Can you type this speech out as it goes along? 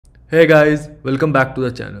Hey guys, welcome back to the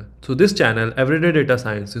channel. So this channel, Everyday Data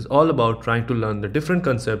Science, is all about trying to learn the different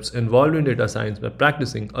concepts involved in data science by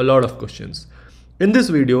practicing a lot of questions. In this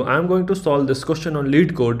video, I am going to solve this question on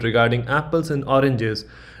LeetCode regarding apples and oranges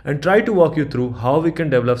and try to walk you through how we can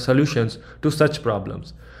develop solutions to such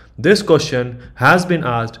problems. This question has been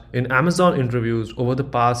asked in Amazon interviews over the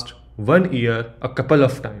past 1 year a couple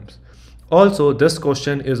of times. Also, this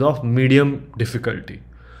question is of medium difficulty.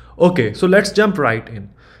 Okay, so let's jump right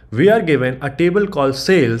in. We are given a table called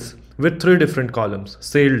sales with 3 different columns: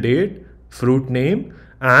 sale date, fruit name,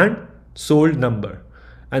 and sold number.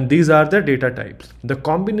 And these are the data types. The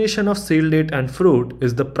combination of sale date and fruit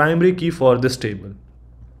is the primary key for this table.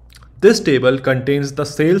 This table contains the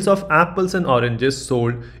sales of apples and oranges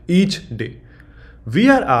sold each day. We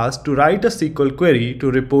are asked to write a SQL query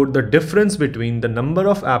to report the difference between the number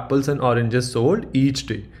of apples and oranges sold each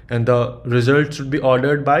day, and the result should be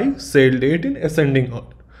ordered by sale date in ascending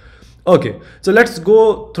order. Okay, so let's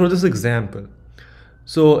go through this example.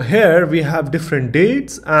 So here we have different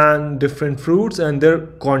dates and different fruits and their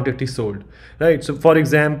quantity sold, right? So for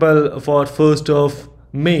example, for 1st of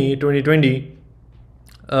May 2020,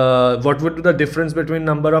 what would be the difference between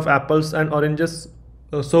number of apples and oranges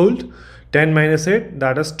sold? 10 minus 8,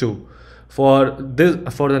 that is 2. For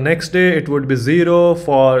the next day, it would be 0.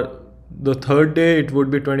 For the third day, it would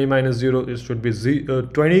be 20 minus 0, it should be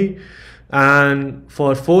 20. And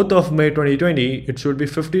for 4th of May 2020, it should be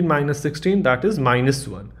 15 minus 16, that is minus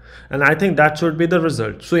 1. And I think that should be the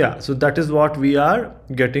result. So yeah, so that is what we are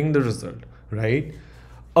getting the result, right?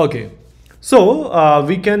 Okay, so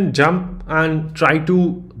we can jump and try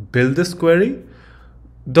to build this query.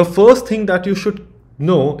 The first thing that you should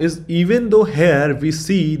know is, even though here we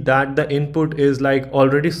see that the input is like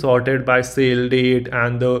already sorted by sale date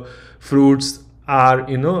and the fruits are,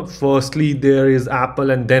 firstly there is apple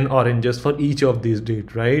and then oranges for each of these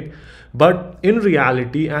dates, right? But in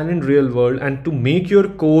reality and in real world, and to make your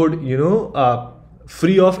code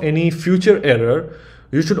free of any future error,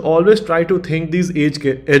 you should always try to think these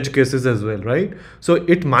edge cases as well, right? So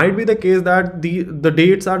it might be the case that the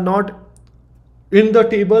dates are not in the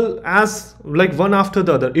table as like one after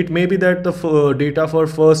the other. It may be that the data for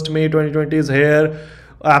 1st May 2020 is here,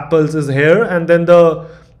 apples is here, and then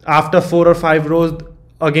after 4 or 5 rows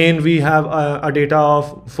again we have a data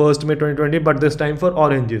of 1st May 2020, but this time for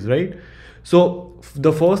oranges, right? So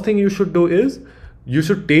the first thing you should do is you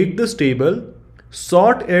should take this table,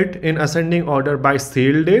 sort it in ascending order by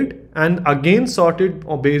sale date, and again sort it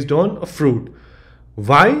based on fruit.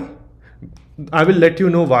 Why? I will let you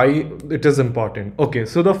know why it is important. Okay,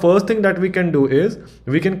 so the first thing that we can do is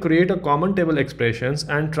we can create a common table expressions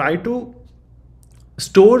and try to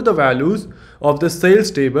store the values of the sales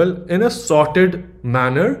table in a sorted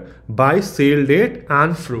manner by sale date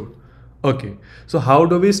and fruit. Okay, so how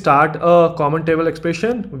do we start a common table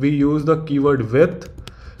expression? We use the keyword with.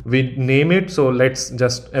 We name it, so let's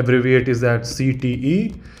just abbreviate is that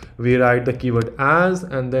CTE. We write the keyword as,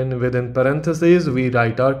 and then within parentheses we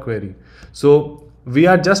write our query. So we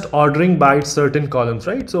are just ordering by certain columns,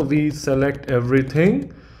 right? So we select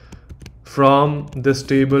everything from this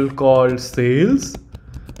table called sales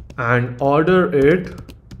and order it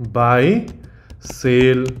by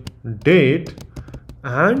sale date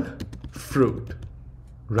and fruit,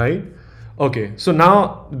 right? Okay, so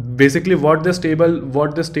now basically what this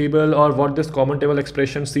common table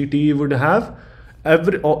expression CTE would have,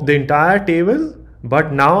 the entire table,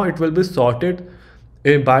 but now it will be sorted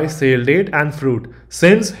by sale date and fruit.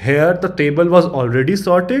 Since here the table was already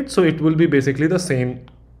sorted, so it will be basically the same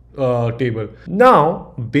table.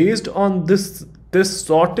 Now based on this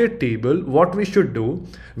sorted table, what we should do,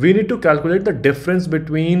 we need to calculate the difference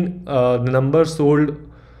between the number sold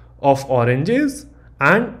of oranges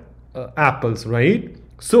and apples, right?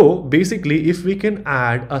 So basically if we can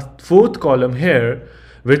add a 4th column here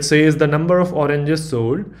which says the number of oranges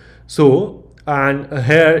sold, so and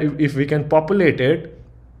here if we can populate it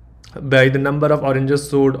by the number of oranges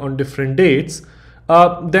sold on different dates,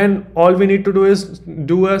 then all we need to do is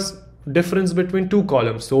do a difference between 2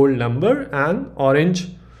 columns, sold number and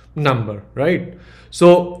orange number, right?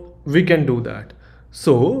 So we can do that.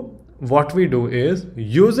 So what we do is,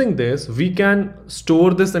 using this we can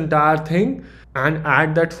store this entire thing and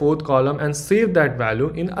add that 4th column and save that value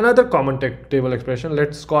in another common table expression.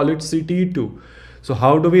 Let's call it CTE2. So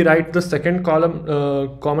how do we write the 2nd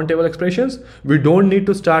column common table expressions? We don't need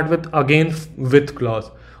to start with again with clause.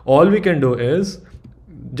 All we can do is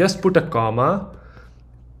just put a comma,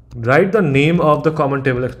 write the name of the common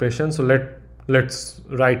table expression. So let's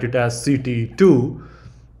write it as CTE2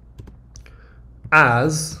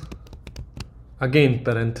 as, again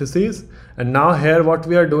parentheses, And now here what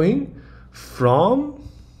we are doing, from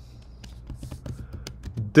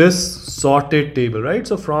this sorted table, right?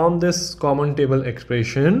 So from this common table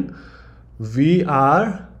expression, what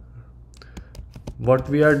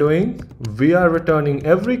we are doing, we are returning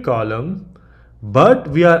every column, but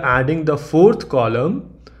we are adding the fourth column.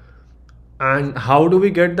 And how do we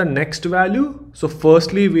get the next value? So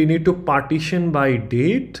firstly, we need to partition by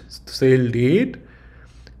date, sale date,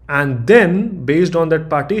 and then based on that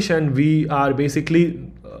partition, we are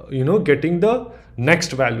basically getting the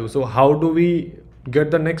next value. So how do we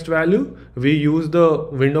get the next value? We use the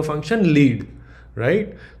window function lead,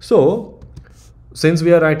 right? So since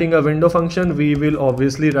we are writing a window function, we will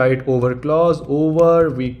obviously write over clause, over,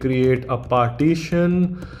 we create a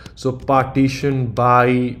partition. So partition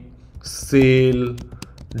by sale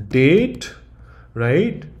date,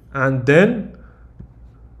 right? And then,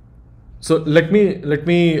 so let me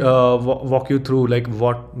walk you through like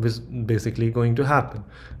what is basically going to happen,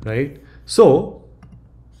 right? So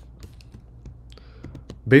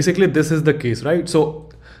basically this is the case, right? So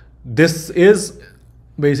this is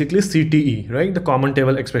basically CTE, right? The common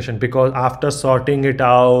table expression, because after sorting it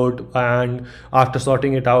out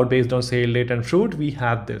based on sale date and fruit, we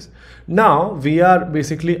have this. Now we are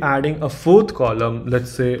basically adding a fourth column,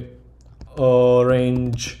 let's say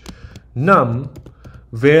orange num,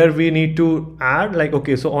 where we need to add like,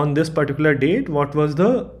 okay, so on this particular date, what was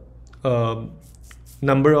the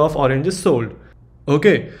number of oranges sold?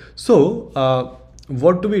 Okay, so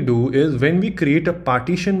what do we do is when we create a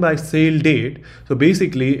partition by sale date, so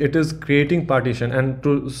basically it is creating partition, and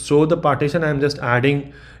to show the partition I'm just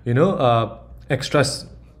adding extra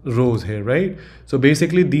rows here, right? So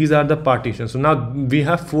basically these are the partitions. So now we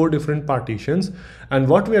have 4 different partitions, and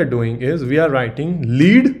what we are doing is we are writing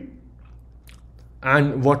lead,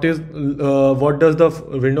 and what does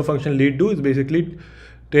the window function lead do? Is basically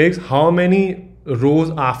takes how many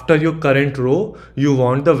rows after your current row you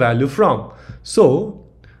want the value from. So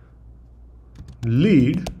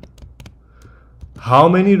lead, how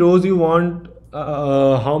many rows you want,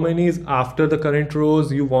 how many is after the current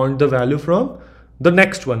rows you want the value from? The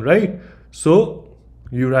next one, right? So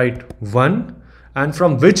you write 1, and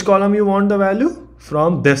from which column you want the value?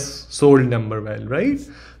 From this sold number value, right?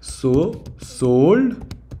 So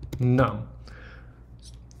sold num.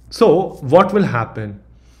 So what will happen?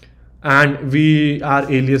 And we are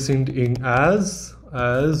aliasing as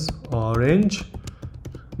orange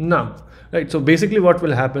num, right? So basically what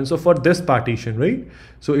will happen, so for this partition, right,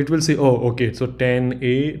 so it will say, oh okay, so 10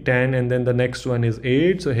 and then the next one is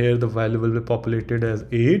 8, so here the value will be populated as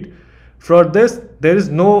 8. For this there is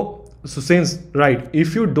no, so since, right,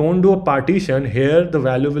 if you don't do a partition here, the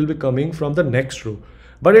value will be coming from the next row,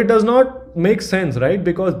 but it does not make sense, right?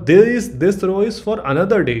 Because this row is for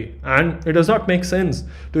another day, and it does not make sense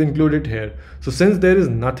to include it here. So since there is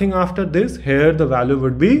nothing after this, here the value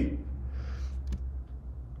would be,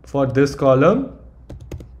 for this column,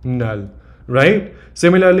 null, right?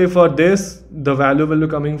 Similarly for this, the value will be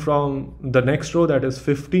coming from the next row, that is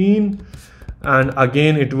 15, and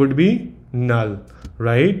again it would be null,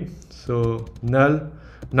 right? So null.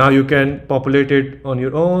 Now you can populate it on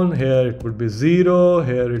your own. Here it would be 0,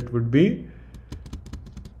 here it would be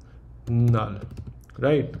null,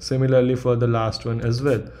 right? Similarly for the last one as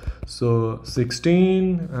well. So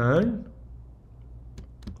 16 and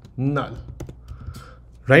null,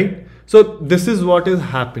 right? So this is what is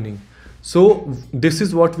happening. So this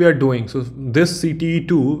is what we are doing. So this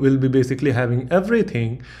CTE2 will be basically having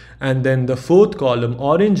everything, and then the fourth column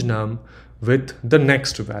orange num with the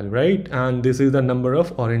next value, right? And this is the number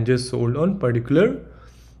of oranges sold on particular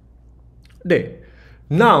day.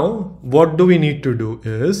 Now what do we need to do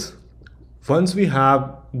is, once we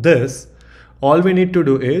have this, all we need to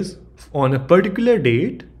do is on a particular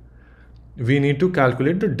date we need to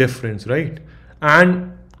calculate the difference, right?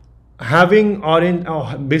 And having orange,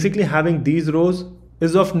 basically having these rows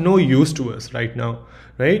is of no use to us right now,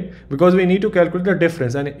 right? Because we need to calculate the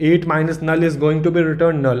difference, and 8 minus null is going to be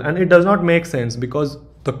returned null, and it does not make sense because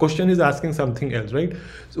the question is asking something else, right?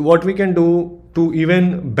 So what we can do to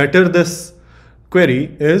even better this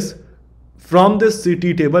query is, from this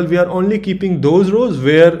CT table we are only keeping those rows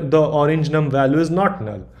where the orange num value is not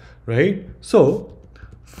null, right? So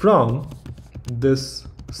from this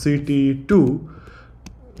CT2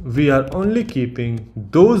 we are only keeping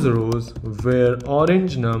those rows where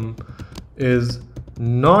orange num is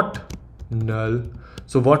not null.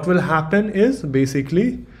 So what will happen is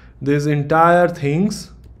basically these entire things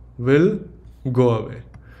will go away,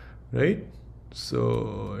 right?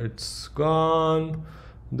 So it's gone,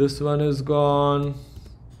 this one is gone,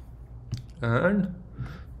 and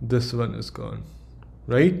this one is gone,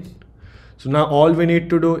 right? So now all we need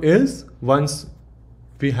to do is, once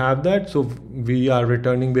we have that, so we are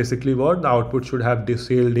returning basically what the output should have, the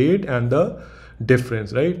sale date and the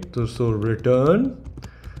difference, right? So return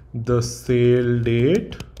the sale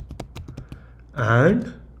date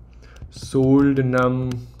and sold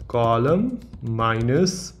num column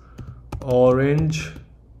minus orange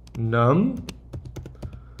num,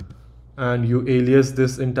 and you alias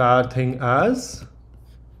this entire thing as,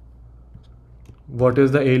 what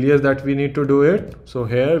is the alias that we need to do it? So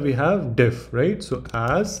here we have diff, right? So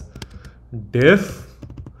as diff,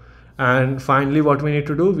 and finally what we need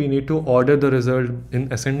to do, we need to order the result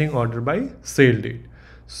in ascending order by sale date.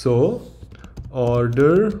 So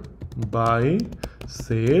order by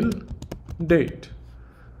sale date.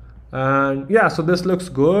 And yeah, so this looks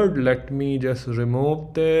good. Let me just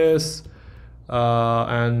remove this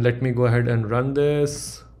and let me go ahead and run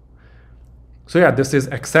this. So yeah, this is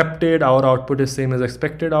accepted. Our output is same as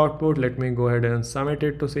expected output. Let me go ahead and submit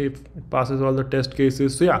it to see if it passes all the test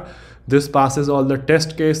cases. So yeah, this passes all the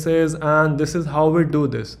test cases, and this is how we do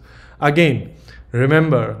this. Again,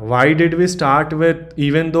 remember, why did we start with,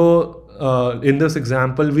 even though in this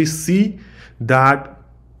example we see that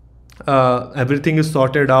everything is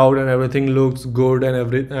sorted out and everything looks good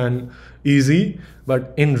and easy,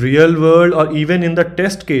 but in real world or even in the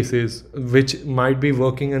test cases which might be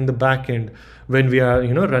working in the back end, when we are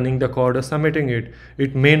running the code or submitting it,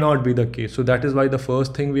 it may not be the case. So that is why the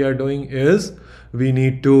first thing we are doing is we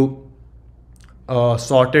need to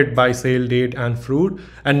sort it by sale date and fruit.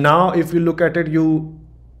 And now if you look at it, you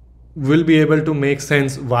will be able to make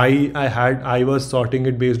sense why I was sorting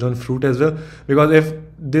it based on fruit as well, because if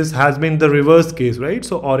this has been the reverse case, right,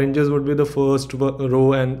 so oranges would be the first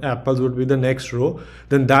row and apples would be the next row,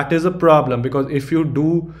 then that is a problem. Because if you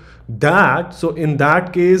do that, so in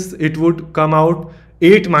that case it would come out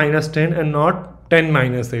 8 minus 10 and not 10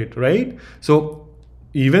 minus 8, right? So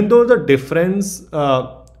even though the difference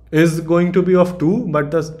is going to be of 2,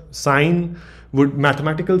 but the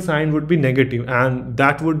mathematical sign would be negative, and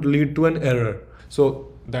that would lead to an error. So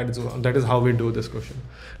that is how we do this question.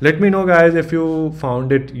 Let me know guys if you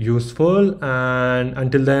found it useful, and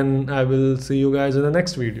until then I will see you guys in the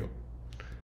next video.